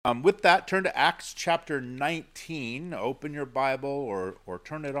With that, turn to Acts chapter 19. Open your Bible or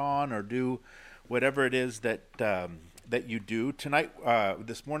turn it on or do whatever it is that you do.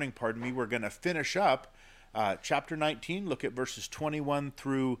 This morning, we're going to finish up chapter 19, look at verses 21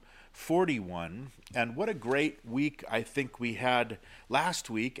 through 41. And what a great week I think we had last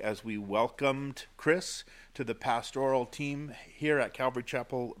week as we welcomed Chris to the pastoral team here at Calvary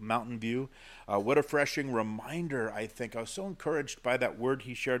Chapel, Mountain View. What a refreshing reminder, I think. I was so encouraged by that word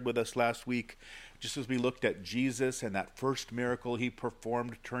he shared with us last week, just as we looked at Jesus and that first miracle he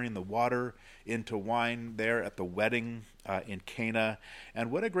performed, turning the water into wine there at the wedding in Cana.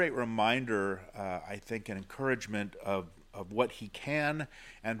 And what a great reminder, I think, an encouragement of what he can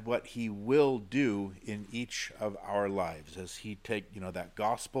and what he will do in each of our lives as he that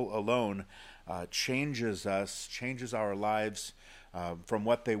gospel alone changes us, changes our lives from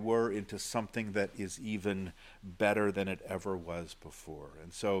what they were into something that is even better than it ever was before.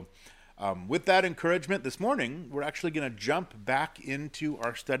 And so with that encouragement this morning, we're actually going to jump back into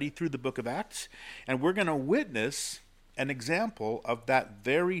our study through the book of Acts, and we're going to witness an example of that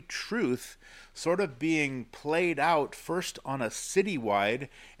very truth sort of being played out first on a citywide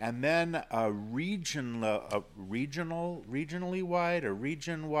and then a regionally wide, or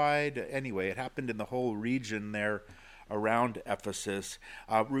region-wide. Anyway, it happened in the whole region there around Ephesus.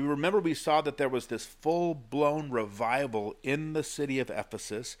 We saw that there was this full-blown revival in the city of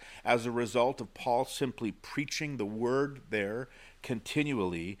Ephesus as a result of Paul simply preaching the word there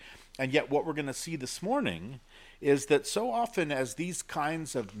continually. And yet what we're going to see this morning is that so often as these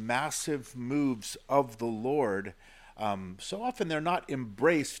kinds of massive moves of the Lord, so often they're not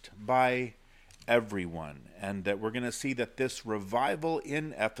embraced by everyone. And that we're going to see that this revival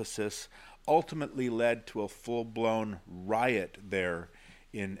in Ephesus ultimately led to a full-blown riot there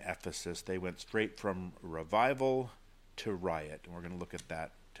in Ephesus. They went straight from revival to riot, and we're going to look at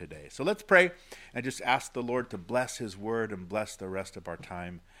that today. So let's pray and just ask the Lord to bless his word and bless the rest of our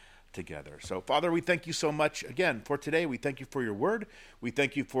time together. So, Father, we thank you so much again for today. We thank you for your word. We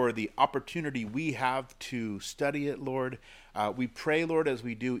thank you for the opportunity we have to study it, Lord. We pray, Lord, as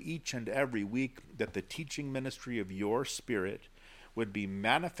we do each and every week, that the teaching ministry of your Spirit would be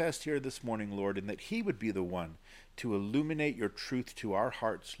manifest here this morning, Lord, and that he would be the one to illuminate your truth to our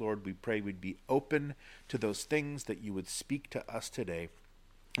hearts, Lord. We pray we'd be open to those things that you would speak to us today.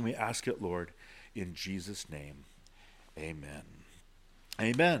 And we ask it, Lord, in Jesus' name. Amen.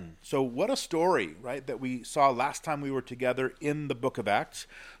 Amen. So what a story, right, that we saw last time we were together in the book of Acts,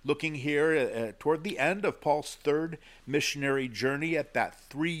 looking here toward the end of Paul's third missionary journey at that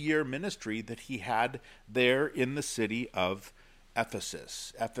 3-year ministry that he had there in the city of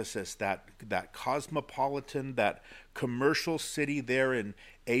Ephesus. Ephesus, that cosmopolitan, that commercial city there in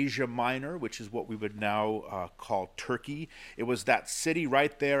Asia Minor, which is what we would now call Turkey. It was that city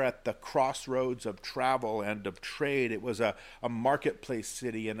right there at the crossroads of travel and of trade. It was a marketplace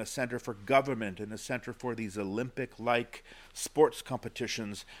city and a center for government and a center for these Olympic-like sports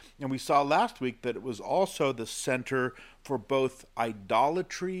competitions. And we saw last week that it was also the center for both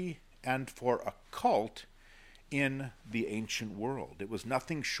idolatry and for a cult in the ancient world. It was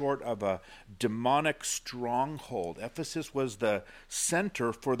nothing short of a demonic stronghold. Ephesus was the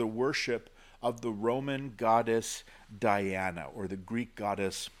center for the worship of the Roman goddess Diana, or the Greek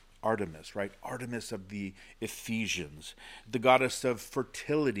goddess Artemis, right? Artemis of the Ephesians, the goddess of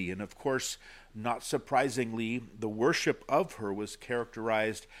fertility. And of course, not surprisingly, the worship of her was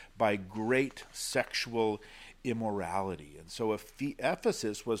characterized by great sexual immorality. And so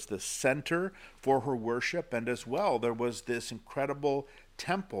Ephesus was the center for her worship, and as well there was this incredible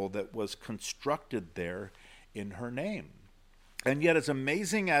temple that was constructed there in her name. And yet, as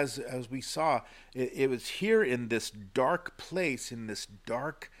amazing as we saw, it was here in this dark place, in this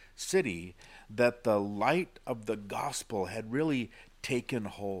dark city, that the light of the gospel had really taken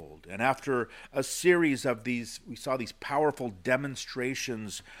hold. And after a series of these, we saw these powerful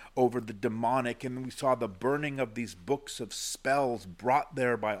demonstrations over the demonic, and we saw the burning of these books of spells brought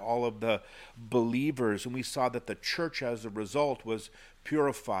there by all of the believers, and we saw that the church as a result was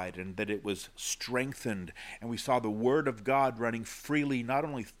purified and that it was strengthened, and we saw the word of God running freely not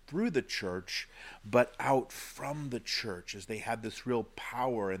only through the church but out from the church as they had this real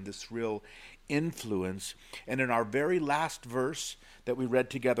power and this real influence. And in our very last verse that we read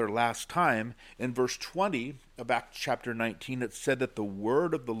together last time, in verse 20 of Acts chapter 19, it said that the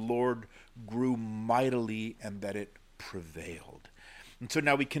word of the Lord grew mightily and that it prevailed. And so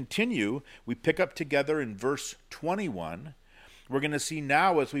now we continue, we pick up together in verse 21. We're going to see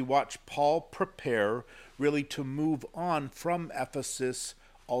now as we watch Paul prepare really to move on from Ephesus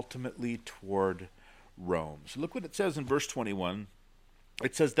ultimately toward Rome. So look what it says in verse 21.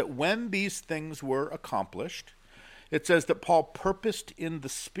 it says that when these things were accomplished, it says that Paul purposed in the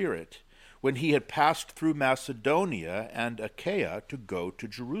Spirit, when he had passed through Macedonia and Achaia, to go to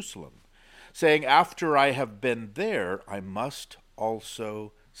Jerusalem, saying, after I have been there, I must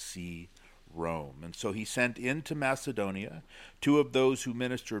also see Rome. And so he sent into Macedonia two of those who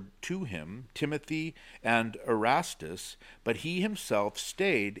ministered to him, Timothy and Erastus, but he himself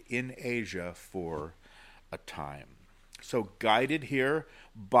stayed in Asia for a time. So guided here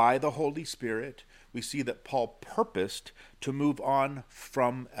by the Holy Spirit, we see that Paul purposed to move on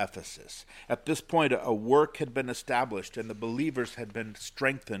from Ephesus. At this point, a work had been established, and the believers had been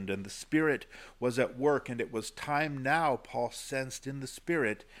strengthened, and the Spirit was at work, and it was time now, Paul sensed in the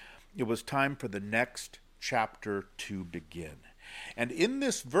Spirit, it was time for the next chapter to begin. And in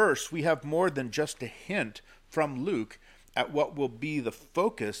this verse, we have more than just a hint from Luke at what will be the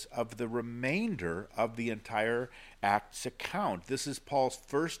focus of the remainder of the entire Acts account. This is Paul's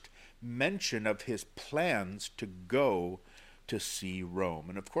first mention of his plans to go to see Rome.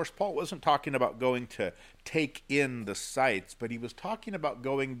 And of course, Paul wasn't talking about going to take in the sights, but he was talking about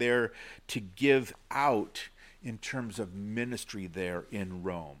going there to give out in terms of ministry there in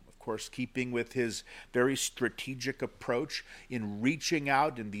Rome. Of course, keeping with his very strategic approach in reaching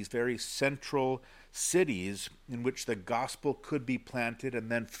out in these very central cities in which the gospel could be planted,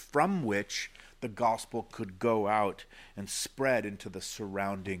 and then from which the gospel could go out and spread into the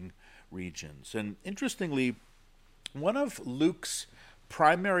surrounding regions. And interestingly, one of Luke's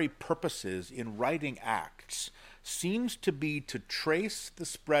primary purposes in writing Acts seems to be to trace the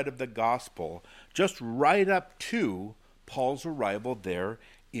spread of the gospel just right up to Paul's arrival there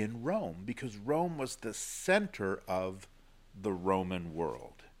in Rome, because Rome was the center of the Roman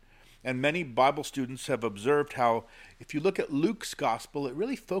world. And many Bible students have observed how, if you look at Luke's gospel, it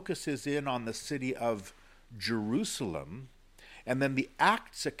really focuses in on the city of Jerusalem, and then the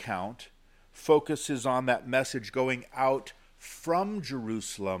Acts account focuses on that message going out from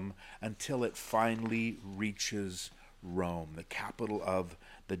Jerusalem until it finally reaches Rome, the capital of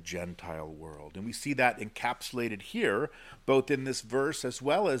the Gentile world. And we see that encapsulated here, both in this verse as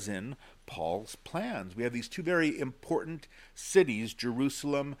well as in Paul's plans. We have these two very important cities,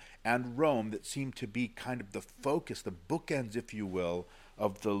 Jerusalem and Rome, that seem to be kind of the focus, the bookends, if you will,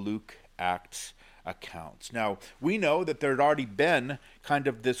 of the Luke Acts accounts. Now, we know that there had already been kind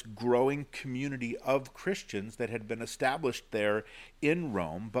of this growing community of Christians that had been established there in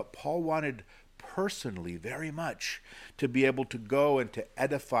Rome, but Paul wanted personally very much to be able to go and to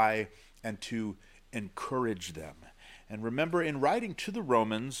edify and to encourage them. And remember, in writing to the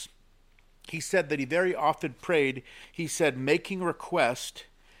Romans, he said that he very often prayed, he said, making request,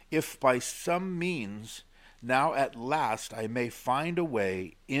 if by some means now at last I may find a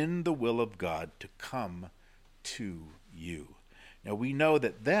way in the will of God to come to you. Now we know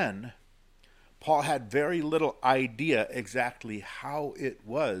that then Paul had very little idea exactly how it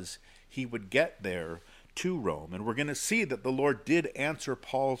was he would get there to Rome. And we're going to see that the Lord did answer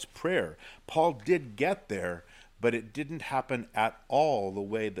Paul's prayer. Paul did get there, but it didn't happen at all the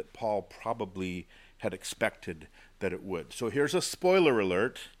way that Paul probably had expected that it would. So here's a spoiler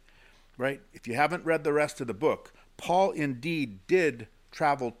alert, right? If you haven't read the rest of the book, Paul indeed did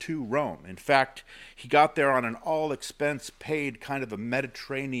travel to Rome. In fact, he got there on an all-expense-paid kind of a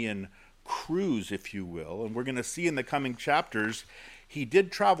Mediterranean cruise, if you will. And we're going to see in the coming chapters, he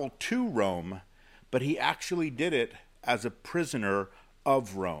did travel to Rome, but he actually did it as a prisoner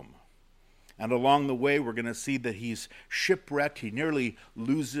of Rome. And along the way, we're going to see that he's shipwrecked. He nearly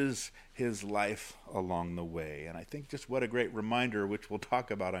loses his life along the way. And I think just what a great reminder, which we'll talk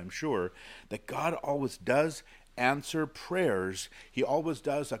about, I'm sure, that God always does answer prayers. He always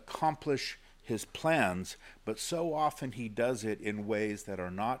does accomplish his plans, but so often he does it in ways that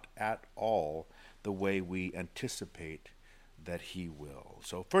are not at all the way we anticipate that he will.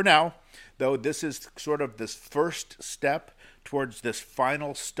 So for now, though, this is sort of this first step towards this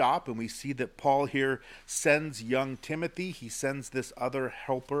final stop, and we see that Paul here sends young Timothy, he sends this other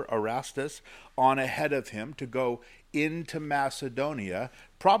helper, Erastus, on ahead of him to go into Macedonia,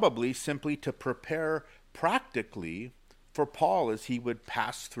 probably simply to prepare practically for Paul as he would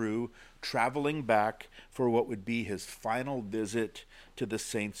pass through, traveling back for what would be his final visit to the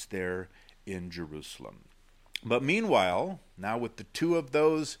saints there in Jerusalem. But meanwhile, now with the two of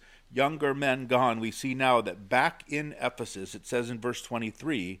those younger men gone, we see now that back in Ephesus, it says in verse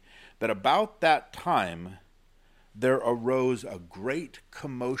 23, that about that time there arose a great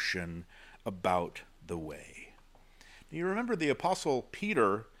commotion about the way. Do you remember the Apostle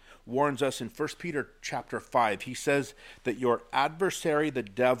Peter warns us in 1 Peter chapter 5? He says that your adversary, the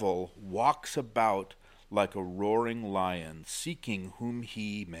devil, walks about like a roaring lion, seeking whom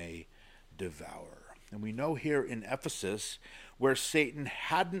he may devour. And we know here in Ephesus, where Satan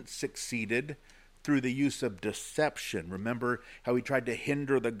hadn't succeeded through the use of deception. Remember how he tried to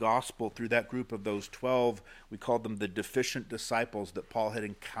hinder the gospel through that group of those 12. We called them the deficient disciples that Paul had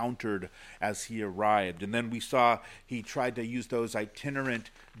encountered as he arrived. And then we saw he tried to use those itinerant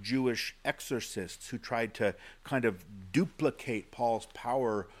Jewish exorcists who tried to kind of duplicate Paul's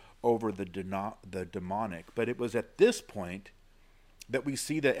power over the demonic. But it was at this point that we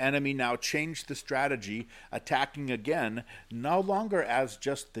see the enemy now change the strategy, attacking again, no longer as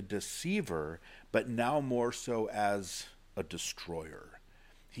just the deceiver, but now more so as a destroyer.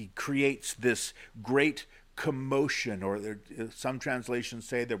 He creates this great commotion, or some translations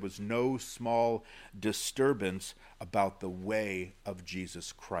say there was no small disturbance about the way of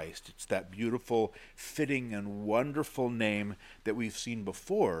Jesus Christ. It's that beautiful, fitting, and wonderful name that we've seen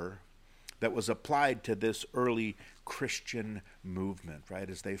before that was applied to this early Christian movement, right,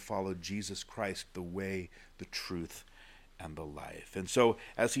 as they followed Jesus Christ, the way, the truth, and the life. And so,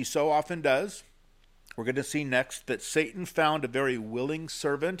 as he so often does, we're going to see next that Satan found a very willing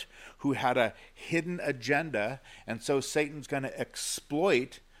servant who had a hidden agenda, and so Satan's going to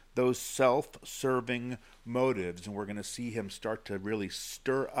exploit those self-serving motives, and we're going to see him start to really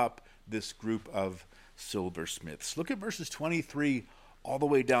stir up this group of silversmiths. Look at verses 23 all the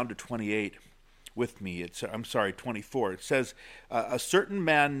way down to 28 with me. 24. It says, a certain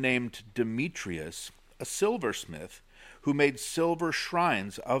man named Demetrius, a silversmith, who made silver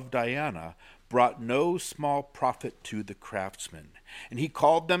shrines of Diana, brought no small profit to the craftsmen. And he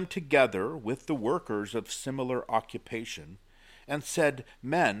called them together with the workers of similar occupation, and said,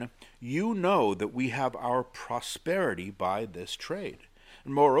 Men, you know that we have our prosperity by this trade.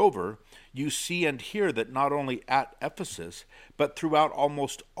 And moreover, you see and hear that not only at Ephesus, but throughout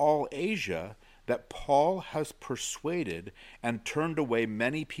almost all Asia, that Paul has persuaded and turned away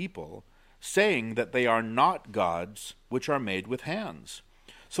many people, saying that they are not gods which are made with hands.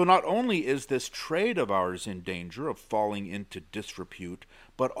 So not only is this trade of ours in danger of falling into disrepute,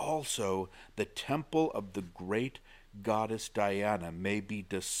 but also the temple of the great goddess Diana may be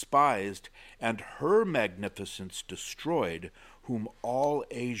despised and her magnificence destroyed, whom all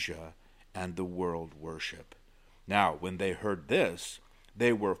Asia and the world worship. Now, when they heard this,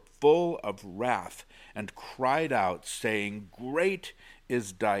 they were full of wrath and cried out, saying, Great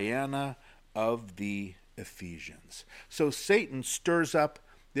is Diana of the Ephesians. So Satan stirs up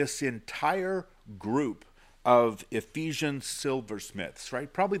this entire group of Ephesian silversmiths,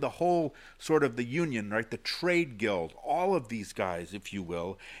 right? Probably the whole sort of the union, right? The trade guild, all of these guys, if you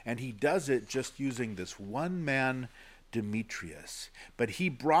will. And he does it just using this one man, Demetrius. But he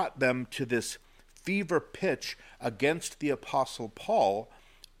brought them to this fever pitch against the Apostle Paul,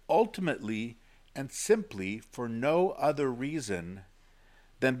 ultimately and simply for no other reason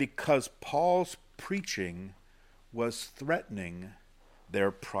than because Paul's preaching was threatening their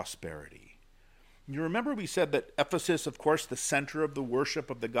prosperity. You remember we said that Ephesus, of course, the center of the worship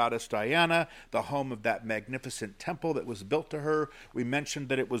of the goddess Diana, the home of that magnificent temple that was built to her. We mentioned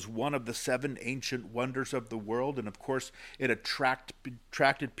that it was one of the 7 ancient wonders of the world, and of course it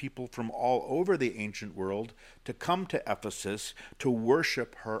attracted people from all over the ancient world to come to Ephesus to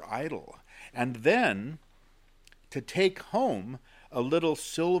worship her idol. And then to take home a little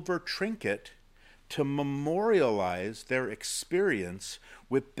silver trinket to memorialize their experience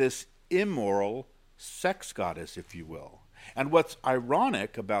with this immoral sex goddess, if you will. And what's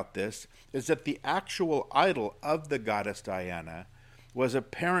ironic about this is that the actual idol of the goddess Diana was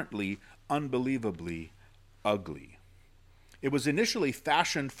apparently unbelievably ugly. It was initially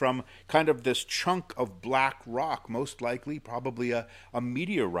fashioned from kind of this chunk of black rock, most likely probably a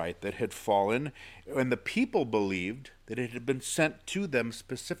meteorite that had fallen, and the people believed that it had been sent to them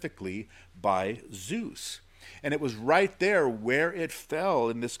specifically by Zeus. And it was right there where it fell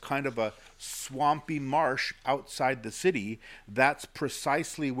in this kind of a swampy marsh outside the city. That's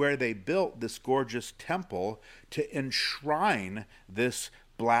precisely where they built this gorgeous temple to enshrine this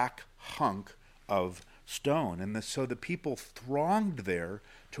black hunk of stone. And so the people thronged there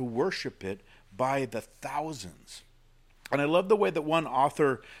to worship it by the thousands. And I love the way that one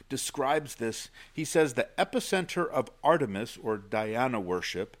author describes this. He says the epicenter of Artemis, or Diana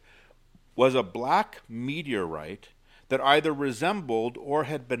worship, was a black meteorite that either resembled or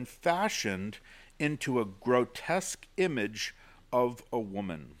had been fashioned into a grotesque image of a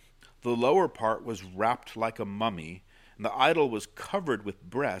woman. The lower part was wrapped like a mummy, and the idol was covered with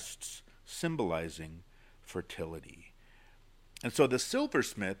breasts, symbolizing fertility. And so the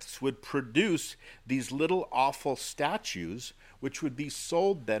silversmiths would produce these little awful statues, which would be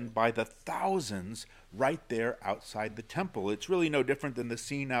sold then by the thousands right there outside the temple. It's really no different than the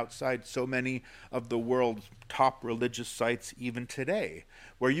scene outside so many of the world's top religious sites even today,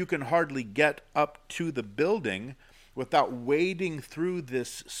 where you can hardly get up to the building without wading through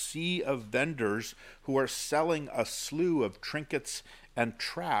this sea of vendors who are selling a slew of trinkets and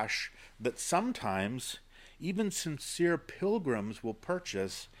trash that sometimes even sincere pilgrims will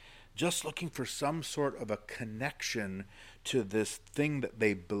purchase, just looking for some sort of a connection to this thing that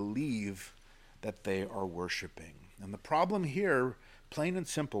they believe that they are worshiping. And the problem here, plain and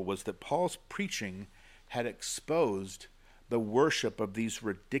simple, was that Paul's preaching had exposed the worship of these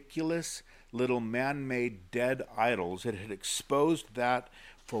ridiculous little man-made dead idols. It had exposed that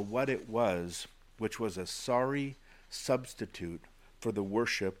for what it was, which was a sorry substitute for the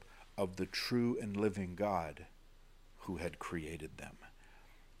worship of the true and living God who had created them.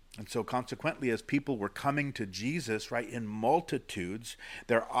 And so consequently, as people were coming to Jesus, right, in multitudes,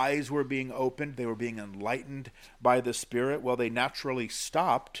 their eyes were being opened, they were being enlightened by the Spirit. Well, they naturally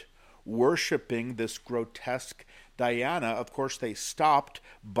stopped worshiping this grotesque Diana. Of course, they stopped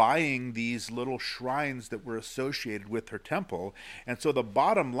buying these little shrines that were associated with her temple. And so the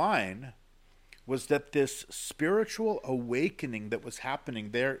bottom line was that this spiritual awakening that was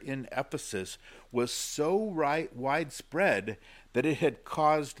happening there in Ephesus was so widespread that it had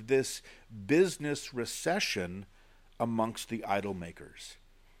caused this business recession amongst the idol makers.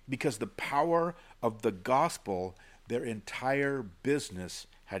 Because the power of the gospel, their entire business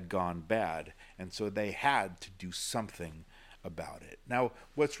had gone bad, and so they had to do something about it. Now,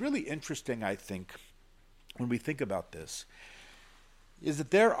 what's really interesting, I think, when we think about this, is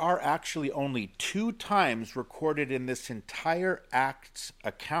that there are actually only 2 times recorded in this entire Acts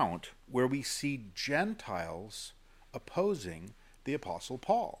account where we see Gentiles opposing the Apostle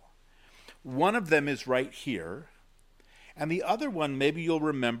Paul. One of them is right here, and the other one, maybe you'll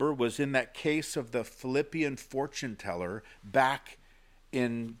remember, was in that case of the Philippian fortune teller back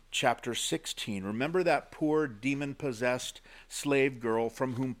in chapter 16. Remember that poor demon-possessed slave girl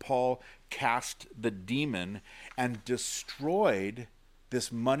from whom Paul cast the demon and destroyed this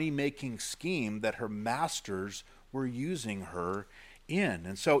money-making scheme that her masters were using her in.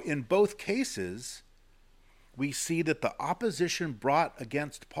 And so in both cases, we see that the opposition brought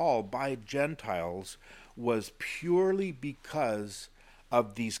against Paul by Gentiles was purely because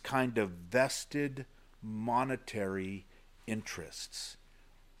of these kind of vested monetary interests.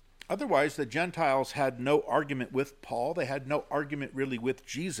 Otherwise, the Gentiles had no argument with Paul. They had no argument really with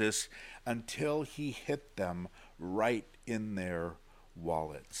Jesus until he hit them right in their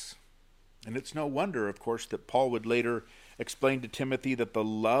wallets. And it's no wonder, of course, that Paul would later explain to Timothy that the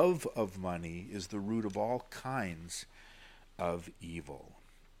love of money is the root of all kinds of evil.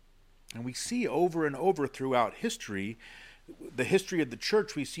 And we see over and over throughout history, the history of the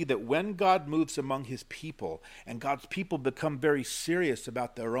church, we see that when God moves among his people and God's people become very serious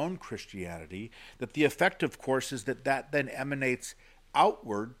about their own Christianity, that the effect, of course, is that then emanates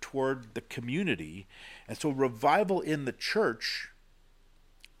outward toward the community. And so revival in the church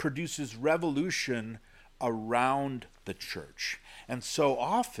produces revolution around the church. And so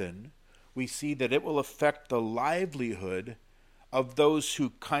often we see that it will affect the livelihood of those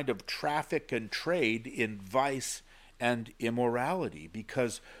who kind of traffic and trade in vice and immorality,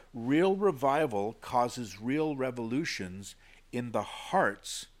 because real revival causes real revolutions in the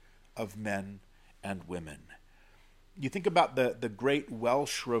hearts of men and women. You think about the great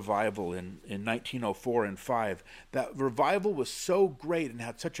Welsh revival in 1904 and 5. That revival was so great and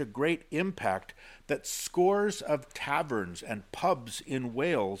had such a great impact that scores of taverns and pubs in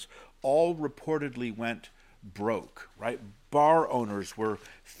Wales all reportedly went broke, right? Bar owners were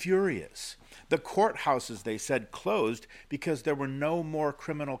furious. The courthouses, they said, closed because there were no more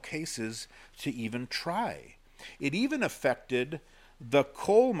criminal cases to even try. It even affected the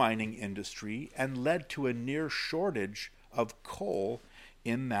coal mining industry and led to a near shortage of coal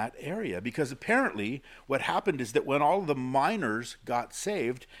in that area. Because apparently what happened is that when all of the miners got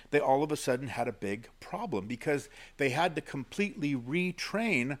saved, they all of a sudden had a big problem because they had to completely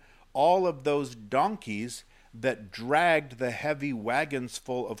retrain all of those donkeys that dragged the heavy wagons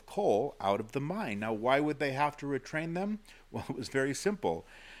full of coal out of the mine. Now, why would they have to retrain them? Well, it was very simple.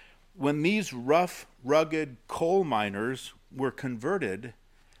 When these rough, rugged coal miners were converted,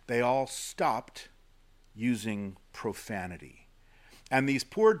 they all stopped using profanity. And these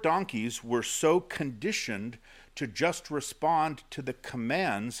poor donkeys were so conditioned to just respond to the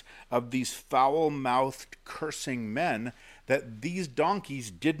commands of these foul-mouthed, cursing men that these donkeys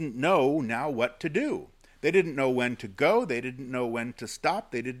didn't know now what to do. They didn't know when to go. They didn't know when to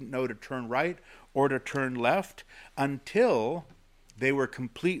stop. They didn't know to turn right or to turn left until they were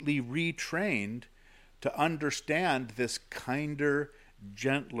completely retrained to understand this kinder,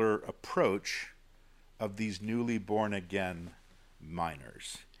 gentler approach of these newly born again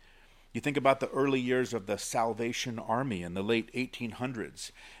miners. You think about the early years of the Salvation Army in the late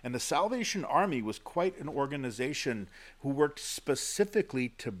 1800s. And the Salvation Army was quite an organization who worked specifically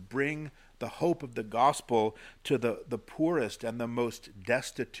to bring the hope of the gospel to the poorest and the most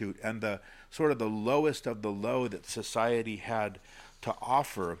destitute and the sort of the lowest of the low that society had to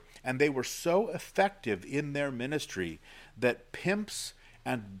offer. And they were so effective in their ministry that pimps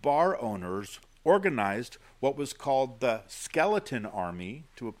and bar owners organized what was called the Skeleton Army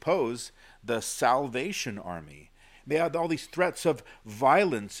to oppose the Salvation Army. They had all these threats of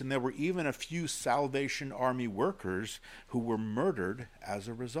violence, and there were even a few Salvation Army workers who were murdered as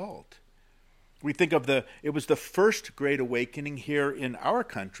a result. We think of it was the first Great Awakening here in our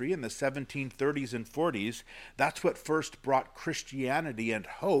country in the 1730s and 40s. That's what first brought Christianity and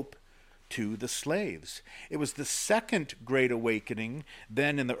hope to the slaves. It was the second Great Awakening,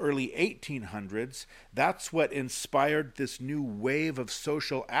 then in the early 1800s. That's what inspired this new wave of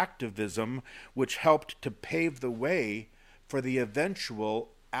social activism, which helped to pave the way for the eventual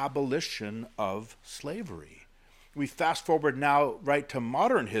abolition of slavery. We fast forward now right to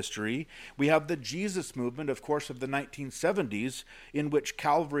modern history. We have the Jesus movement, of course, of the 1970s, in which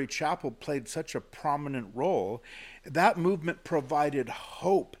Calvary Chapel played such a prominent role. That movement provided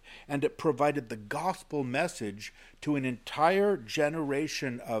hope, and it provided the gospel message to an entire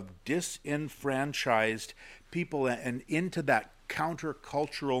generation of disenfranchised people and into that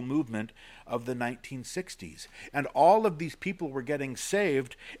countercultural movement of the 1960s. And all of these people were getting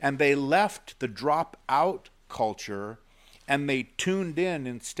saved, and they left the drop-out culture, and they tuned in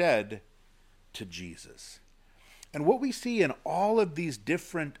instead to Jesus. And what we see in all of these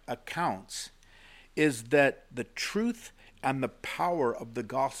different accounts is that the truth and the power of the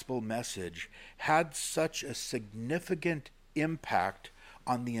gospel message had such a significant impact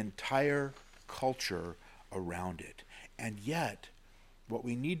on the entire culture around it. And yet, what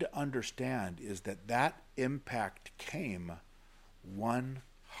we need to understand is that that impact came one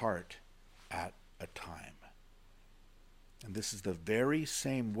heart at a time. And this is the very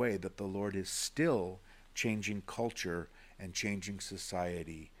same way that the Lord is still changing culture and changing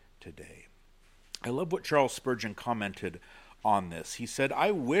society today. I love what Charles Spurgeon commented on this. He said, "I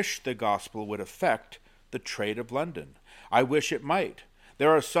wish the gospel would affect the trade of London. I wish it might.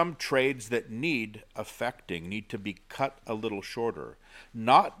 There are some trades that need affecting, need to be cut a little shorter.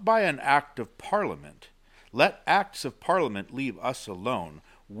 Not by an act of Parliament. Let acts of Parliament leave us alone.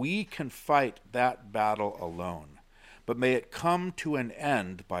 We can fight that battle alone. But may it come to an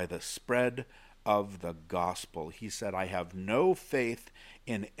end by the spread of the gospel." He said, "I have no faith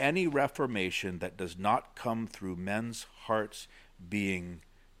in any reformation that does not come through men's hearts being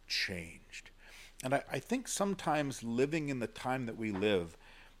changed." And I think sometimes living in the time that we live,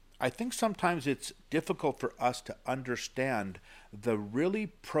 I think sometimes it's difficult for us to understand the really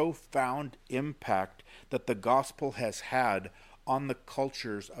profound impact that the gospel has had on the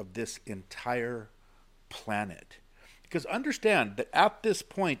cultures of this entire planet. Because understand that at this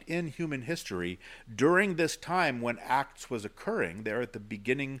point in human history, during this time when Acts was occurring, there at the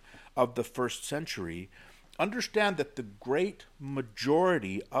beginning of the first century, understand that the great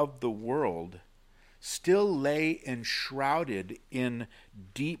majority of the world still lay enshrouded in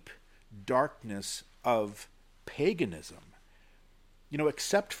deep darkness of paganism. You know,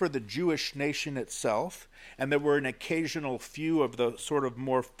 except for the Jewish nation itself, and there were an occasional few of the sort of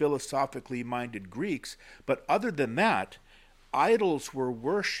more philosophically minded Greeks, but other than that, idols were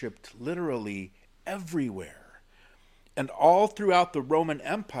worshipped literally everywhere. And all throughout the Roman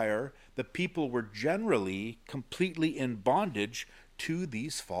Empire, the people were generally completely in bondage to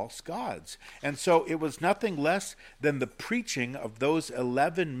these false gods. And so it was nothing less than the preaching of those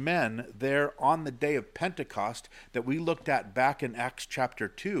 11 men there on the day of Pentecost that we looked at back in Acts chapter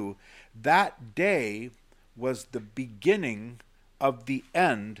 2. That day was the beginning of the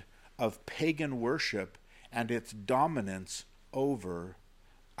end of pagan worship and its dominance over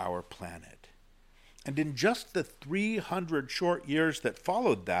our planet. And in just the 300 short years that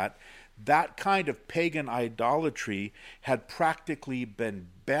followed that kind of pagan idolatry had practically been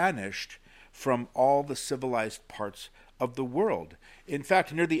banished from all the civilized parts of the world. In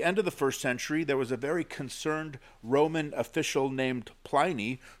fact, near the end of the first century, there was a very concerned Roman official named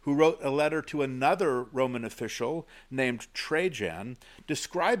Pliny who wrote a letter to another Roman official named Trajan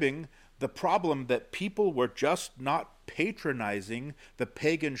describing the problem that people were just not patronizing the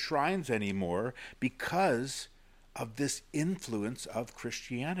pagan shrines anymore because of this influence of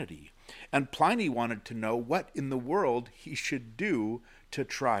Christianity. And Pliny wanted to know what in the world he should do to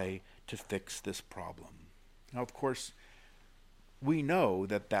try to fix this problem. Now, of course, we know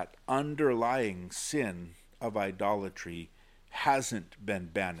that that underlying sin of idolatry hasn't been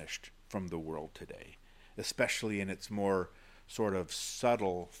banished from the world today, especially in its more sort of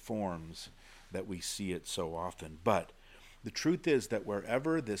subtle forms that we see it so often. But the truth is that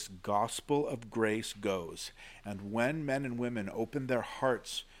wherever this gospel of grace goes, and when men and women open their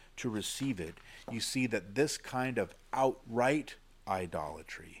hearts to receive it, you see that this kind of outright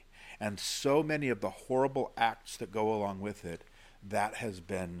idolatry and so many of the horrible acts that go along with it, that has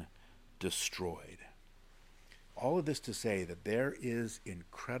been destroyed. All of this to say that there is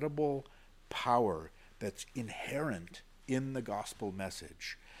incredible power that's inherent in the gospel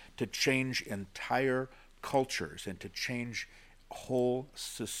message to change entire cultures and to change whole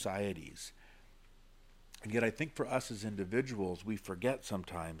societies. And yet I think for us as individuals, we forget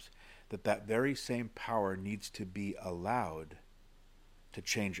sometimes that that very same power needs to be allowed to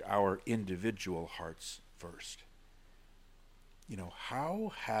change our individual hearts first. You know,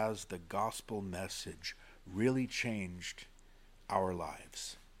 how has the gospel message really changed our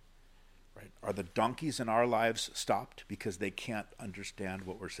lives? Right? Are the donkeys in our lives stopped because they can't understand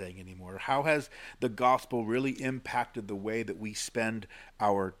what we're saying anymore? How has the gospel really impacted the way that we spend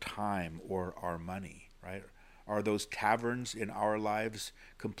our time or our money? Right? Are those taverns in our lives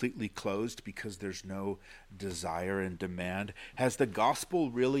completely closed because there's no desire and demand? Has the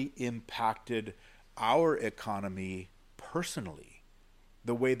gospel really impacted our economy personally?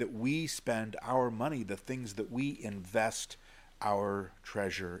 The way that we spend our money, the things that we invest our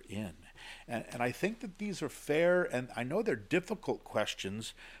treasure in? And I think that these are fair, and I know they're difficult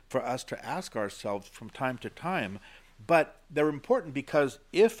questions for us to ask ourselves from time to time, but they're important because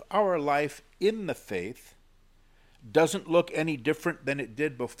if our life in the faith doesn't look any different than it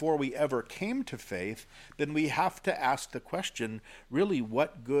did before we ever came to faith, then we have to ask the question, really,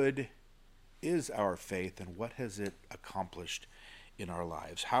 what good is our faith and what has it accomplished in our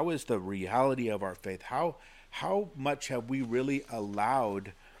lives? How is the reality of our faith? How much have we really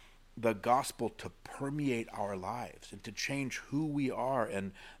allowed the gospel to permeate our lives and to change who we are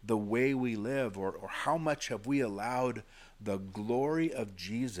and the way we live? Or how much have we allowed the glory of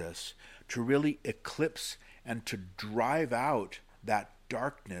Jesus to really eclipse and to drive out that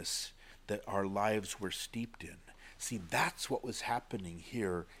darkness that our lives were steeped in? See, that's what was happening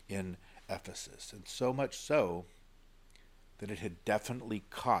here in Ephesus, and so much so that it had definitely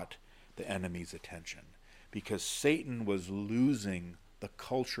caught the enemy's attention, because Satan was losing the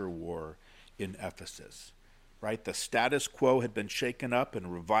culture war in Ephesus. Right? The status quo had been shaken up,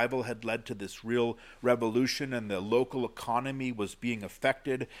 and revival had led to this real revolution, and the local economy was being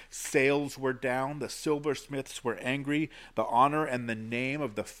affected. Sales were down. The silversmiths were angry. The honor and the name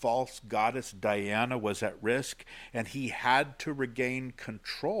of the false goddess Diana was at risk, and he had to regain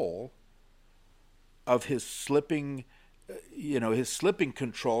control of his slipping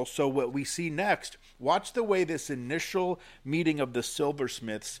control. So what we see next, watch the way this initial meeting of the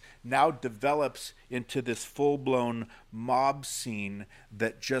silversmiths now develops into this full-blown mob scene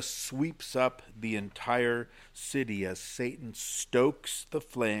that just sweeps up the entire city as Satan stokes the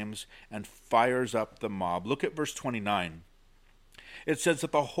flames and fires up the mob. Look at verse 29. It says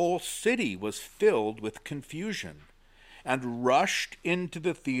that the whole city was filled with confusion and rushed into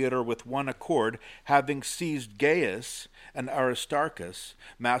the theater with one accord, having seized Gaius and Aristarchus,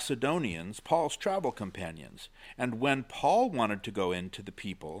 Macedonians, Paul's travel companions. And when Paul wanted to go into the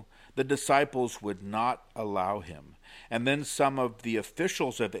people, the disciples would not allow him. And then some of the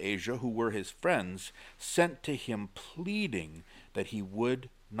officials of Asia, who were his friends, sent to him pleading that he would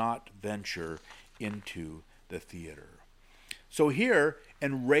not venture into the theater. So here,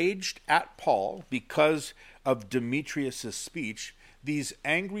 enraged at Paul because of Demetrius' speech, these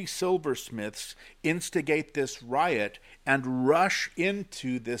angry silversmiths instigate this riot and rush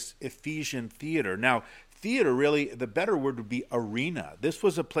into this Ephesian theater. Now, theater, really, the better word would be arena. This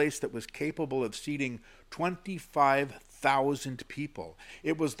was a place that was capable of seating 25,000 people.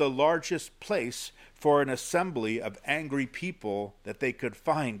 It was the largest place for an assembly of angry people that they could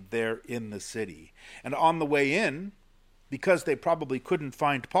find there in the city. And on the way in, because they probably couldn't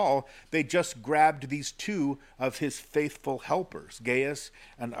find Paul, they just grabbed these two of his faithful helpers, Gaius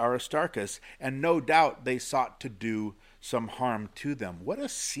and Aristarchus, and no doubt they sought to do some harm to them. What a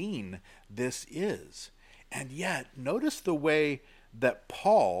scene this is. And yet, notice the way that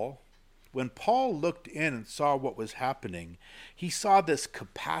Paul, when Paul looked in and saw what was happening, he saw this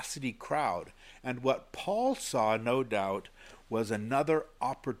capacity crowd. And what Paul saw, no doubt, was another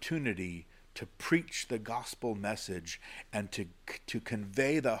opportunity to preach the gospel message and to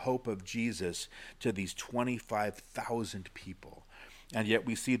convey the hope of Jesus to these 25,000 people. And yet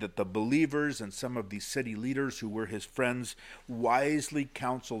we see that the believers and some of these city leaders who were his friends wisely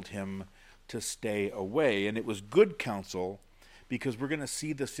counseled him to stay away. And it was good counsel, because we're going to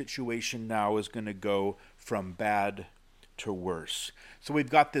see the situation now is going to go from bad to worse. So we've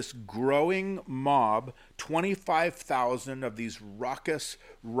got this growing mob, 25,000 of these raucous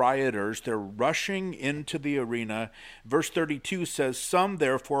rioters. They're rushing into the arena. Verse 32 says, "Some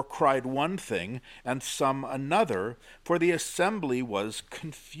therefore cried one thing, and some another, for the assembly was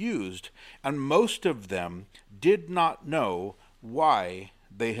confused, and most of them did not know why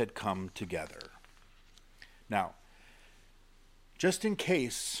they had come together." Now, just in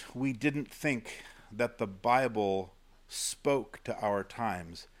case we didn't think that the Bible spoke to our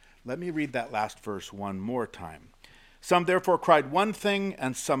times, let me read that last verse one more time. "Some therefore cried one thing,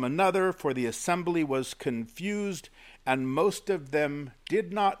 and some another, for the assembly was confused, and most of them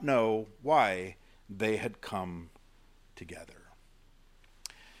did not know why they had come together."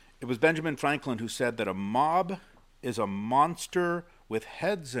 It was Benjamin Franklin who said that a mob is a monster with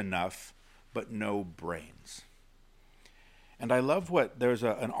heads enough, but no brains. And I love there's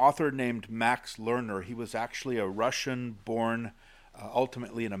an author named Max Lerner. He was actually a Russian-born,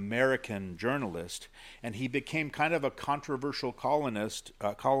 ultimately an American journalist, and he became kind of a controversial columnist,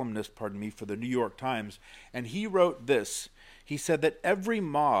 for the New York Times. And he wrote this. He said that every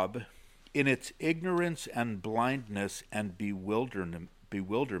mob, in its ignorance and blindness and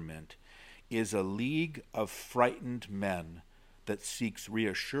bewilderment, is a league of frightened men that seeks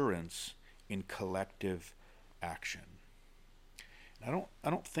reassurance in collective action. I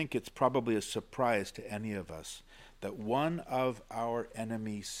don't think it's probably a surprise to any of us that one of our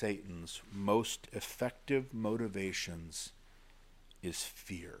enemy Satan's most effective motivations is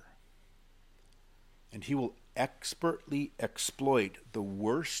fear. And he will expertly exploit the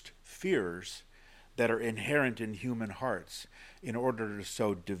worst fears that are inherent in human hearts in order to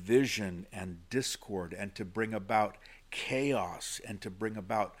sow division and discord and to bring about chaos and to bring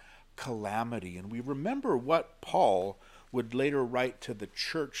about calamity. And we remember what Paul would later write to the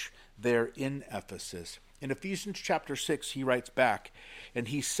church there in Ephesus. In Ephesians chapter 6, he writes back, and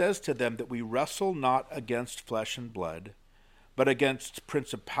he says to them that we wrestle not against flesh and blood, but against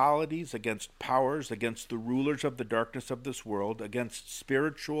principalities, against powers, against the rulers of the darkness of this world, against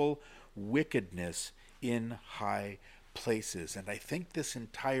spiritual wickedness in high places. And I think this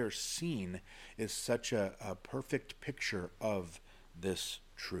entire scene is such a perfect picture of this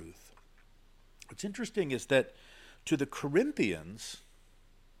truth. What's interesting is that to the Corinthians,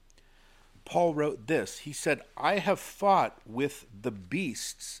 Paul wrote this. He said, "I have fought with the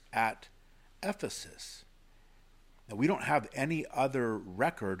beasts at Ephesus." Now, we don't have any other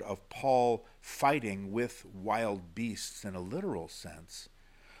record of Paul fighting with wild beasts in a literal sense.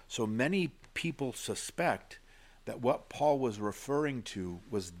 So many people suspect that what Paul was referring to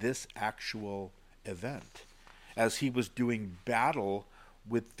was this actual event, as he was doing battle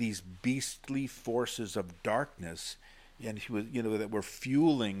with these beastly forces of darkness, and he was, that were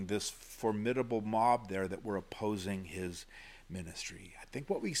fueling this formidable mob there that were opposing his ministry. I think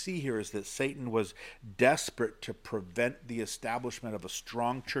what we see here is that Satan was desperate to prevent the establishment of a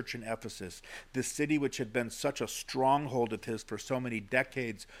strong church in Ephesus, this city which had been such a stronghold of his for so many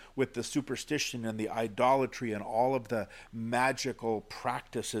decades, with the superstition and the idolatry and all of the magical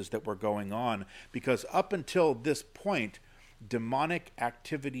practices that were going on. Because up until this point, demonic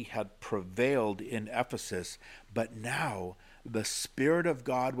activity had prevailed in Ephesus, but now the Spirit of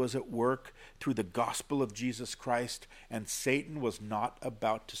God was at work through the gospel of Jesus Christ, and Satan was not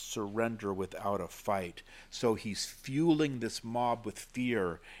about to surrender without a fight. So he's fueling this mob with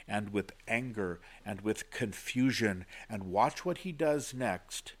fear and with anger and with confusion. And watch what he does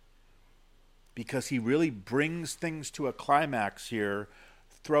next, because he really brings things to a climax here,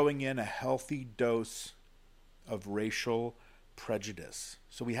 throwing in a healthy dose of racial prejudice.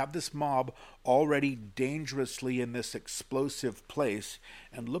 So we have this mob already dangerously in this explosive place,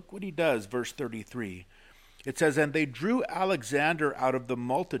 and look what he does, verse 33. It says, "And they drew Alexander out of the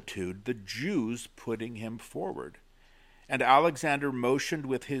multitude, the Jews putting him forward. And Alexander motioned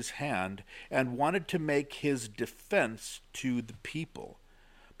with his hand and wanted to make his defense to the people.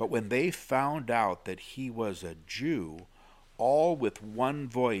 But when they found out that he was a Jew, all with one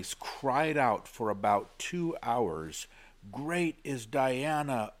voice cried out for about 2 hours, 'Great is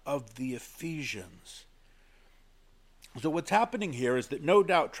Diana of the Ephesians.'" So what's happening here is that, no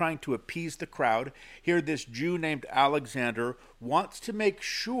doubt trying to appease the crowd, here this Jew named Alexander wants to make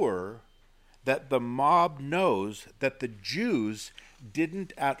sure that the mob knows that the Jews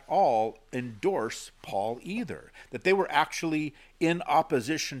didn't at all endorse Paul either, that they were actually in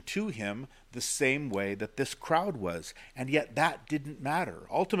opposition to him the same way that this crowd was. And yet that didn't matter.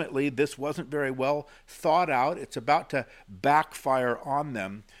 Ultimately, this wasn't very well thought out. It's about to backfire on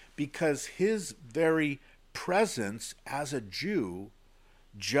them because his very presence as a Jew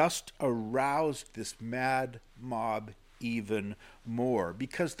just aroused this mad mob even more,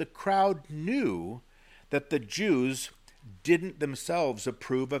 because the crowd knew that the Jews didn't themselves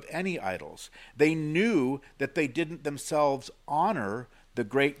approve of any idols. They knew that they didn't themselves honor the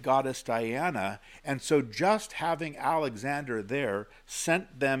great goddess Diana, and so just having Alexander there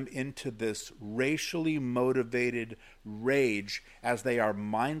sent them into this racially motivated rage as they are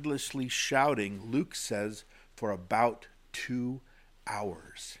mindlessly shouting, Luke says, for about 2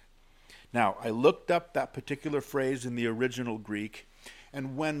 hours. Now, I looked up that particular phrase in the original Greek,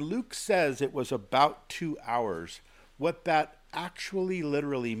 and when Luke says it was about 2 hours, what that actually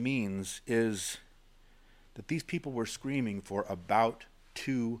literally means is that these people were screaming for about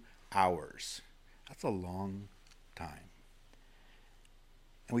 2 hours. That's a long time.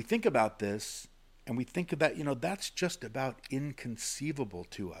 And we think about this, and we think of that, that's just about inconceivable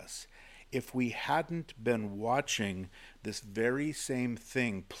to us. If we hadn't been watching this very same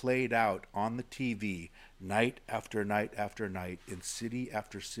thing played out on the TV night after night after night in city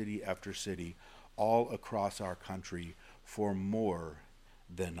after city after city all across our country for more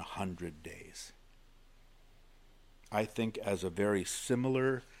than 100 days. I think as a very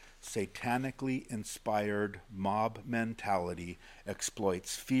similar, satanically inspired mob mentality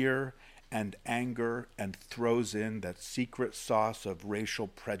exploits fear and anger and throws in that secret sauce of racial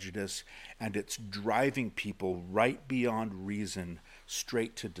prejudice, and it's driving people right beyond reason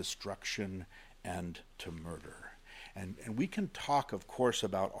straight to destruction and to murder. And we can talk, of course,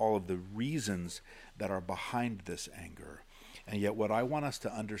 about all of the reasons that are behind this anger. And yet what I want us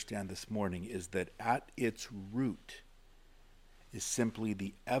to understand this morning is that at its root is simply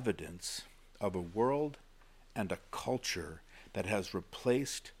the evidence of a world and a culture that has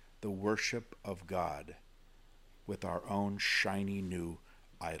replaced the worship of God with our own shiny new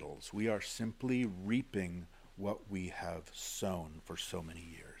idols. We are simply reaping what we have sown for so many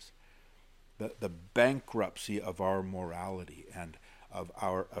years. The bankruptcy of our morality and of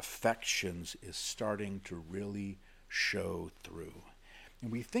our affections is starting to really show through.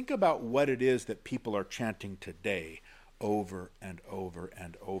 And we think about what it is that people are chanting today over and over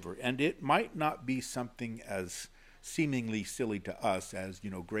and over. And it might not be something as seemingly silly to us as,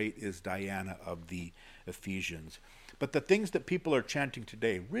 great is Diana of the Ephesians. But the things that people are chanting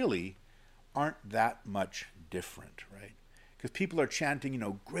today really aren't that much different, right? Because people are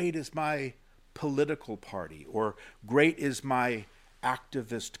chanting, great is my political party, or great is my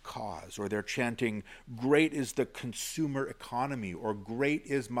activist cause, or they're chanting, great is the consumer economy, or great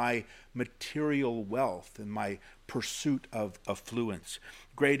is my material wealth and my pursuit of affluence.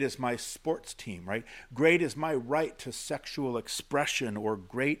 Great is my sports team, right? Great is my right to sexual expression, or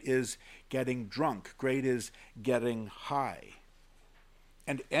great is getting drunk. Great is getting high.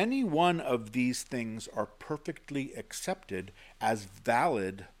 And any one of these things are perfectly accepted as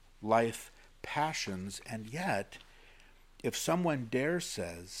valid life passions, and yet, if someone dares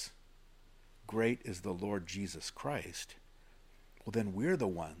says, great is the Lord Jesus Christ, well, then we're the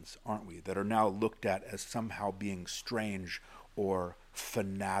ones, aren't we, that are now looked at as somehow being strange or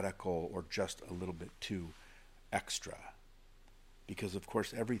fanatical or just a little bit too extra. Because, of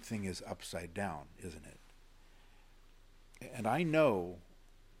course, everything is upside down, isn't it? And I know,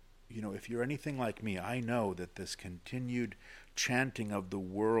 if you're anything like me, I know that this continued chanting of the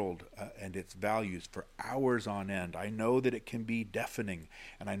world and its values for hours on end, I know that it can be deafening,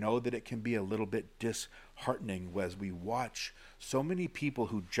 and I know that it can be a little bit disheartening as we watch so many people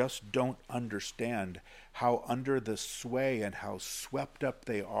who just don't understand how under the sway and how swept up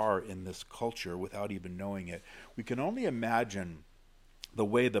they are in this culture without even knowing it. We can only imagine the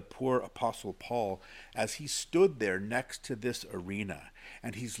way the poor Apostle Paul, as he stood there next to this arena,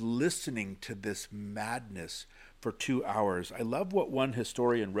 and he's listening to this madness for 2 hours. I love what one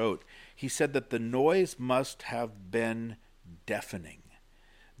historian wrote. He said that the noise must have been deafening.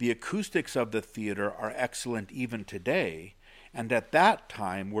 The acoustics of the theater are excellent even today, and at that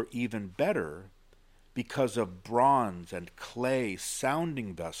time were even better because of bronze and clay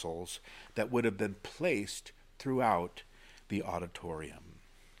sounding vessels that would have been placed throughout the auditorium.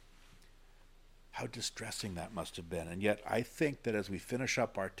 How distressing that must have been. And yet I think that as we finish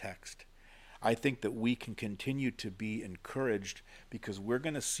up our text, I think that we can continue to be encouraged because we're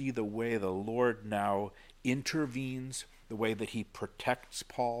going to see the way the Lord now intervenes the way that he protects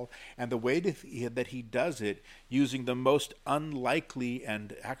Paul, and the way that he does it using the most unlikely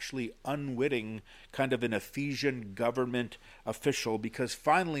and actually unwitting kind of an Ephesian government official, because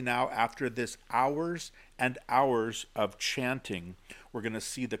finally now, after this hours and hours of chanting, we're going to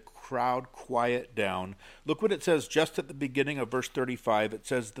see the crowd quiet down. Look what it says just at the beginning of verse 35. It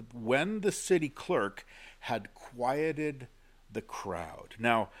says that when the city clerk had quieted the crowd.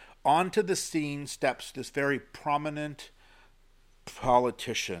 Now, onto the scene steps this very prominent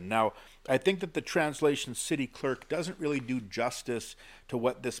politician. Now, I think that the translation city clerk doesn't really do justice to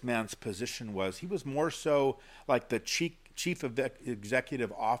what this man's position was. He was more so like the chief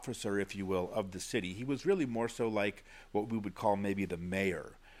executive officer, if you will, of the city. He was really more so like what we would call maybe the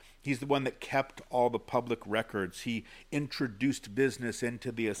mayor. He's the one that kept all the public records. He introduced business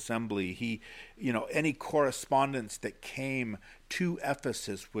into the assembly. He, any correspondence that came to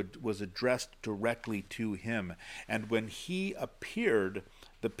Ephesus was addressed directly to him. And when he appeared,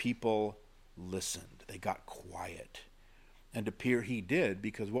 the people listened. They got quiet. And appear he did,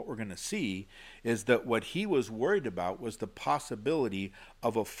 because what we're going to see is that what he was worried about was the possibility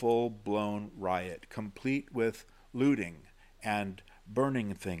of a full-blown riot, complete with looting and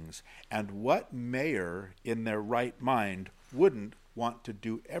burning things. And what mayor in their right mind wouldn't want to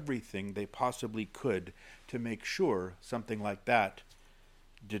do everything they possibly could to make sure something like that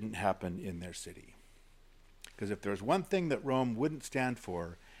didn't happen in their city? Because if there's one thing that Rome wouldn't stand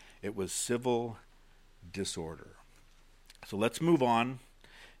for, it was civil disorder. So let's move on.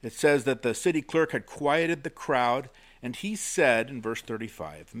 It says that the city clerk had quieted the crowd, and he said in verse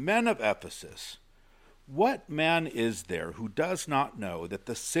 35, "Men of Ephesus, what man is there who does not know that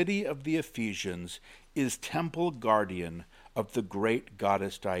the city of the Ephesians is temple guardian of the great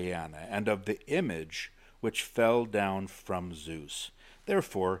goddess Diana and of the image which fell down from Zeus?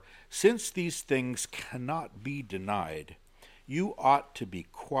 Therefore, since these things cannot be denied, you ought to be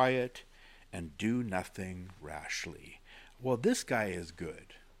quiet and do nothing rashly." Well, this guy is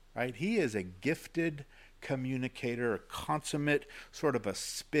good, right? He is a gifted communicator, a consummate sort of a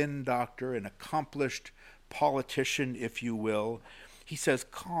spin doctor, an accomplished politician, if you will. He says,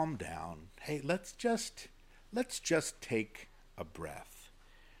 calm down. Hey, let's just take a breath.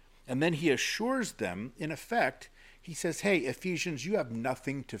 And then he assures them, in effect, he says, hey, Ephesians, you have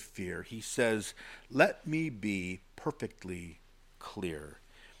nothing to fear. He says, let me be perfectly clear.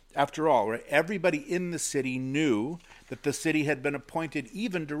 After all, right, everybody in the city knew that the city had been appointed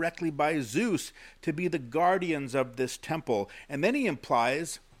even directly by Zeus to be the guardians of this temple. And then he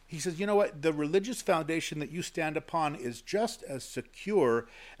implies, he says, you know what, the religious foundation that you stand upon is just as secure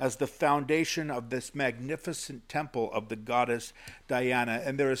as the foundation of this magnificent temple of the goddess Diana,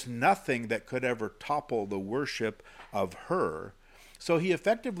 and there is nothing that could ever topple the worship of her. So he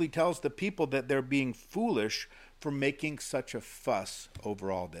effectively tells the people that they're being foolish for making such a fuss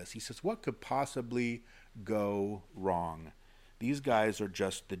over all this. He says, what could possibly go wrong? These guys are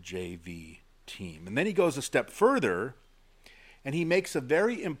just the JV team. And then he goes a step further, and he makes a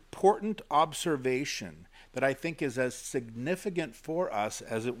very important observation that I think is as significant for us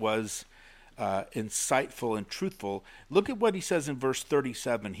as it was insightful and truthful. Look at what he says in verse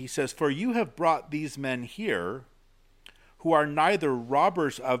 37. He says, "For you have brought these men here who are neither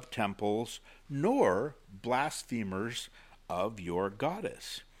robbers of temples nor blasphemers of your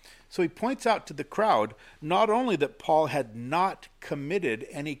goddess." So he points out to the crowd not only that Paul had not committed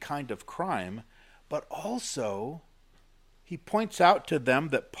any kind of crime, but also he points out to them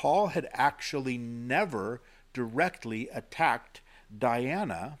that Paul had actually never directly attacked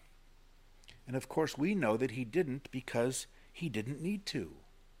Diana. And of course we know that he didn't, because he didn't need to.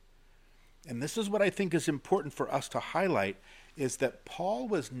 And this is what I think is important for us to highlight, is that Paul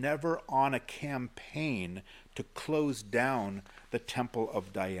was never on a campaign to close down the temple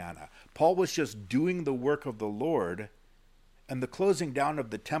of Diana. Paul was just doing the work of the Lord, and the closing down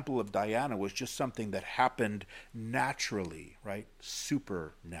of the temple of Diana was just something that happened naturally, right?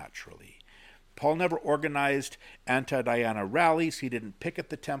 Supernaturally. Paul never organized anti-Diana rallies. He didn't picket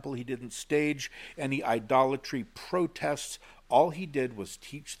the temple. He didn't stage any idolatry protests. All he did was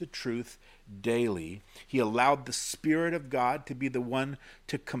teach the truth daily. He allowed the Spirit of God to be the one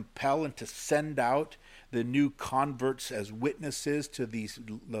to compel and to send out the new converts as witnesses to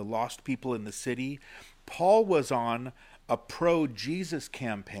the lost people in the city. Paul was on a pro-Jesus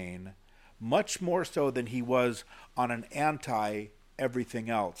campaign, much more so than he was on an anti-everything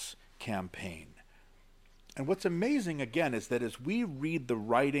else campaign. And what's amazing, again, is that as we read the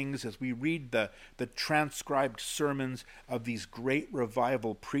writings, as we read the transcribed sermons of these great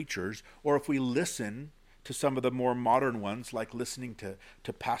revival preachers, or if we listen to some of the more modern ones, like listening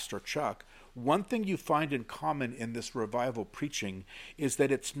to Pastor Chuck, one thing you find in common in this revival preaching is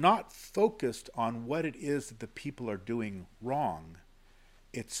that it's not focused on what it is that the people are doing wrong.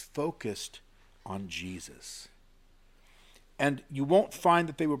 It's focused on Jesus. And you won't find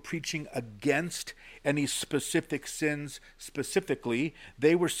that they were preaching against any specific sins specifically.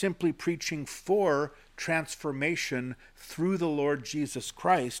 They were simply preaching for transformation through the Lord Jesus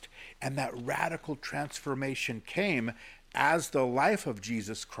Christ. And that radical transformation came as the life of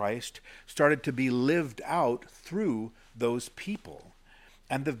Jesus Christ started to be lived out through those people.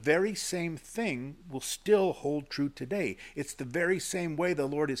 And the very same thing will still hold true today. It's the very same way the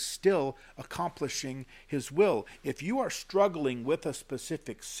Lord is still accomplishing his will. If you are struggling with a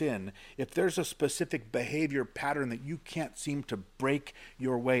specific sin, if there's a specific behavior pattern that you can't seem to break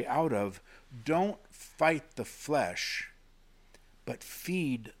your way out of, don't fight the flesh, but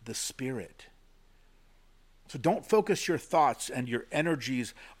feed the Spirit. So don't focus your thoughts and your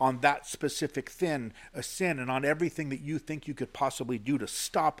energies on that specific sin and on everything that you think you could possibly do to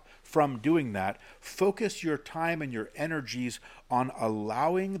stop from doing that. Focus your time and your energies on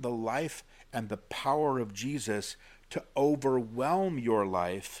allowing the life and the power of Jesus to overwhelm your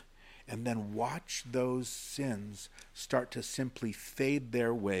life, and then watch those sins start to simply fade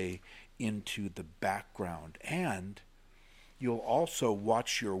their way into the background. And you'll also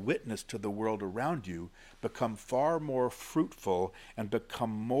watch your witness to the world around you become far more fruitful and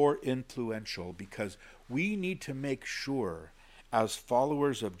become more influential, because we need to make sure as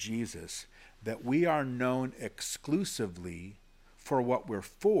followers of Jesus that we are known exclusively for what we're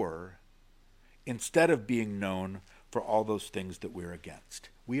for instead of being known for all those things that we're against.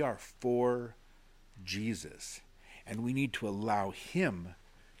 We are for Jesus, and we need to allow him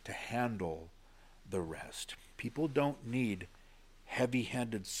to handle the rest. People don't need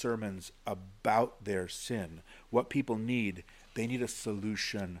heavy-handed sermons about their sin. What people need, they need a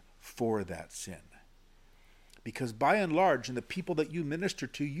solution for that sin. Because by and large, and the people that you minister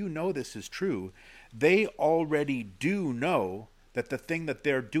to, you know this is true, they already do know that the thing that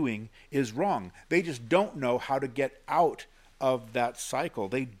they're doing is wrong. They just don't know how to get out of that cycle.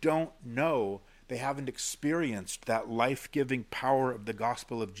 They don't know. They haven't experienced that life-giving power of the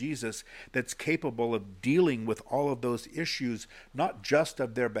gospel of Jesus that's capable of dealing with all of those issues, not just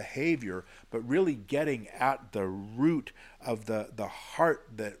of their behavior, but really getting at the root of the heart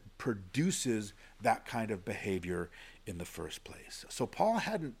that produces that kind of behavior in the first place. So Paul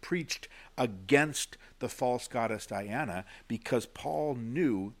hadn't preached against the false goddess Diana because Paul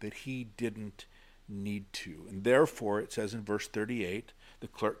knew that he didn't need to. And therefore, it says in verse 38, the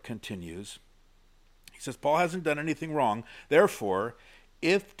clerk continues, he says, Paul hasn't done anything wrong. Therefore,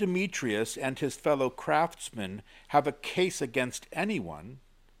 if Demetrius and his fellow craftsmen have a case against anyone,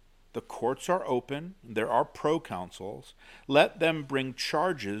 the courts are open, there are proconsuls, let them bring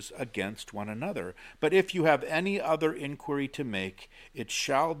charges against one another. But if you have any other inquiry to make, it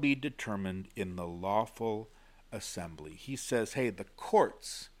shall be determined in the lawful assembly. He says, hey, the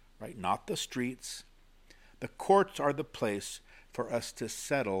courts, right, not the streets, the courts are the place for us to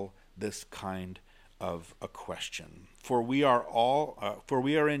settle this kind of a question. For we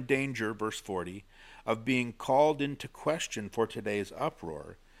are in danger, verse 40, of being called into question for today's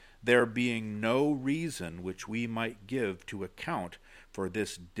uproar, there being no reason which we might give to account for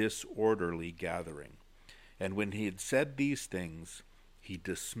this disorderly gathering. And when he had said these things, he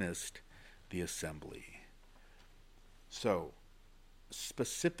dismissed the assembly. So,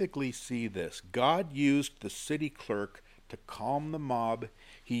 specifically see this. God used the city clerk to calm the mob.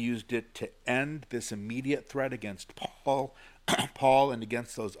 He used it to end this immediate threat against Paul and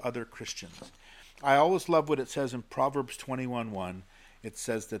against those other Christians. I always love what it says in Proverbs 21:1. It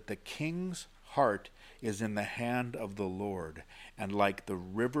says that the king's heart is in the hand of the Lord, and like the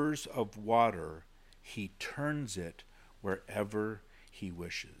rivers of water, he turns it wherever he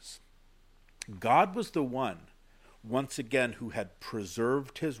wishes. God was the one, once again, who had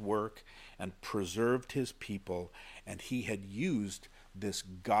preserved his work and preserved his people, and he had used this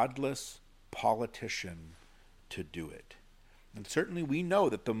godless politician to do it. And certainly we know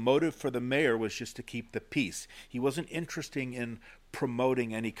that the motive for the mayor was just to keep the peace. He wasn't interested in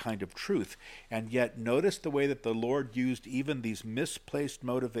promoting any kind of truth. And yet notice the way that the Lord used even these misplaced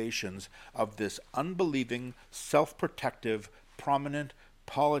motivations of this unbelieving, self-protective, prominent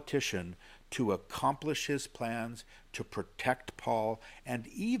politician to accomplish his plans, to protect Paul, and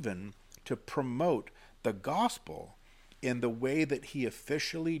even to promote the gospel in the way that he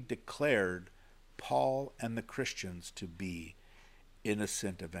officially declared Paul and the Christians to be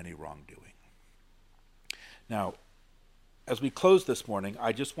innocent of any wrongdoing. Now, as we close this morning,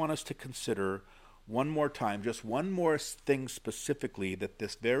 I just want us to consider one more time, just one more thing specifically that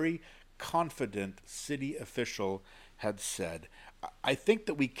this very confident city official had said. I think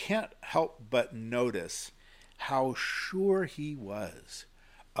that we can't help but notice how sure he was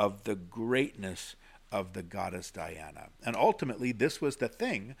of the greatness of the goddess Diana. And ultimately, this was the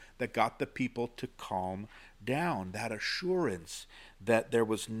thing that got the people to calm down, that assurance that there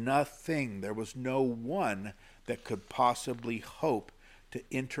was nothing, there was no one that could possibly hope to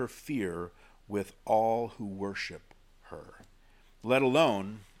interfere with all who worship her, let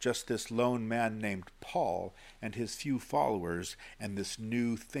alone just this lone man named Paul and his few followers and this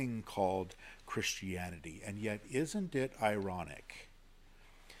new thing called Christianity. And yet, isn't it ironic?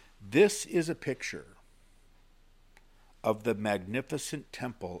 This is a picture of the magnificent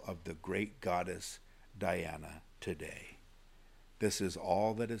temple of the great goddess Diana today. This is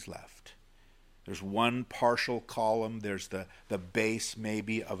all that is left. There's one partial column. There's the base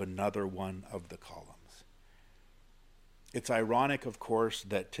maybe of another one of the columns. It's ironic, of course,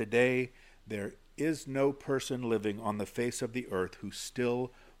 that today there is no person living on the face of the earth who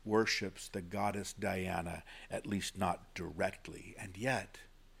still worships the goddess Diana, at least not directly. And yet,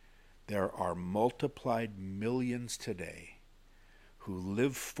 there are multiplied millions today who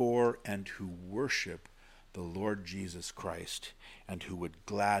live for and who worship the Lord Jesus Christ and who would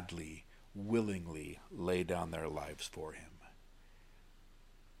gladly, willingly lay down their lives for him.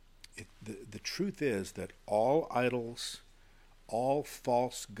 The truth is that all idols, all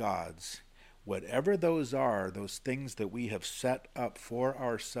false gods, whatever those are, those things that we have set up for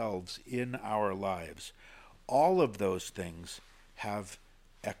ourselves in our lives, all of those things have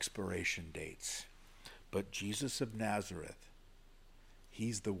expiration dates. But Jesus of Nazareth,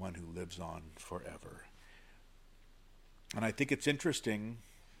 he's the one who lives on forever. And I think it's interesting,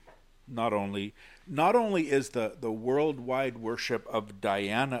 not only is the worldwide worship of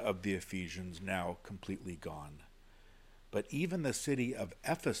Diana of the Ephesians now completely gone, but even the city of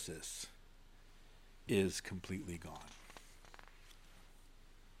Ephesus is completely gone.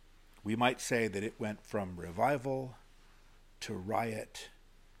 We might say that it went from revival to riot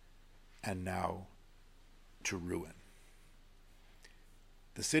and now to ruin.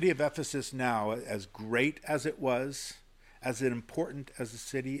 The city of Ephesus now, as great as it was, as important as a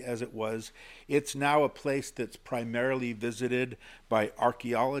city as it was, it's now a place that's primarily visited by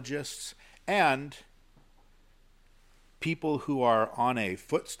archaeologists and people who are on a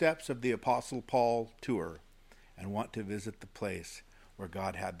footsteps of the Apostle Paul tour and want to visit the place where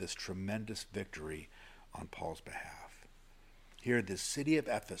God had this tremendous victory on Paul's behalf. Here, this city of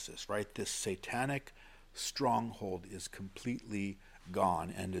Ephesus, right, this satanic stronghold is completely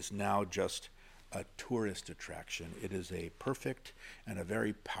gone and is now just a tourist attraction. It is a perfect and a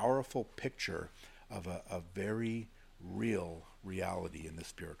very powerful picture of a very real reality in the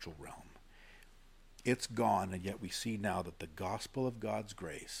spiritual realm. It's gone, and yet we see now that the gospel of God's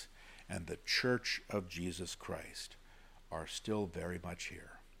grace and the church of Jesus Christ are still very much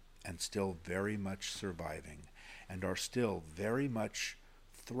here and still very much surviving and are still very much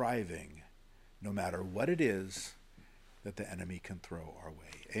thriving no matter what it is that the enemy can throw our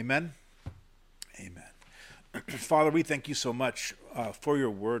way. Amen? Amen. Father, we thank you so much for your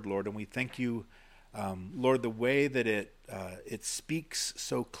word, Lord, and we thank you, Lord, the way that it speaks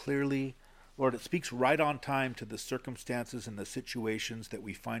so clearly. Lord, it speaks right on time to the circumstances and the situations that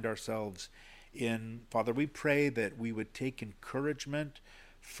we find ourselves in. Father, we pray that we would take encouragement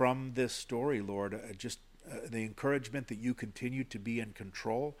from this story, Lord, the encouragement that you continue to be in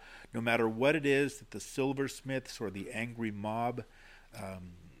control, no matter what it is that the silversmiths or the angry mob,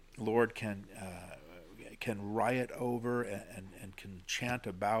 Lord, can riot over and can chant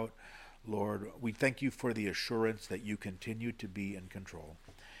about. Lord, we thank you for the assurance that you continue to be in control.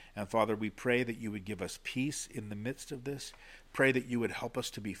 And Father, we pray that you would give us peace in the midst of this. Pray that you would help us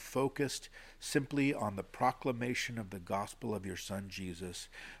to be focused simply on the proclamation of the gospel of your Son, Jesus,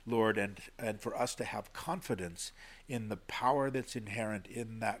 Lord, and for us to have confidence in the power that's inherent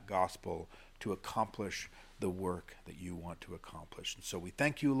in that gospel to accomplish the work that you want to accomplish. And so we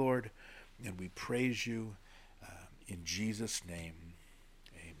thank you, Lord, and we praise you in Jesus' name.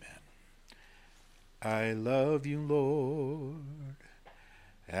 Amen. I love you, Lord,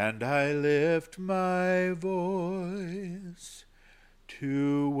 and I lift my voice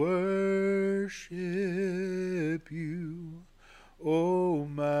to worship you. O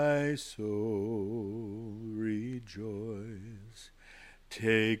my soul, rejoice.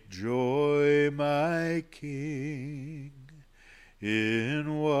 Take joy, my King,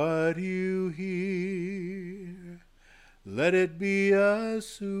 in what you hear. Let it be a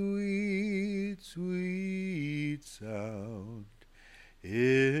sweet, sweet sound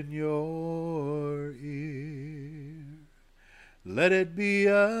in your ear. Let it be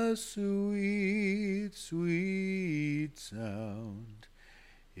a sweet, sweet sound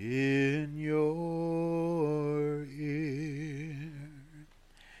in your ear.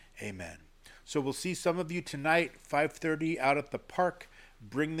 Amen. So we'll see some of you tonight, 5:30 out at the park.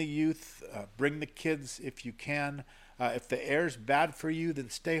 Bring the youth, bring the kids if you can. If the air's bad for you, then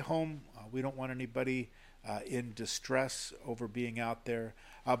stay home. We don't want anybody in distress over being out there.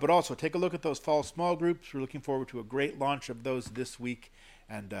 But also take a look at those fall small groups. We're looking forward to a great launch of those this week.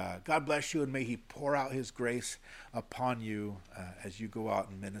 And God bless you, and may he pour out his grace upon you as you go out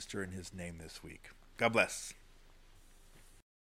and minister in his name this week. God bless.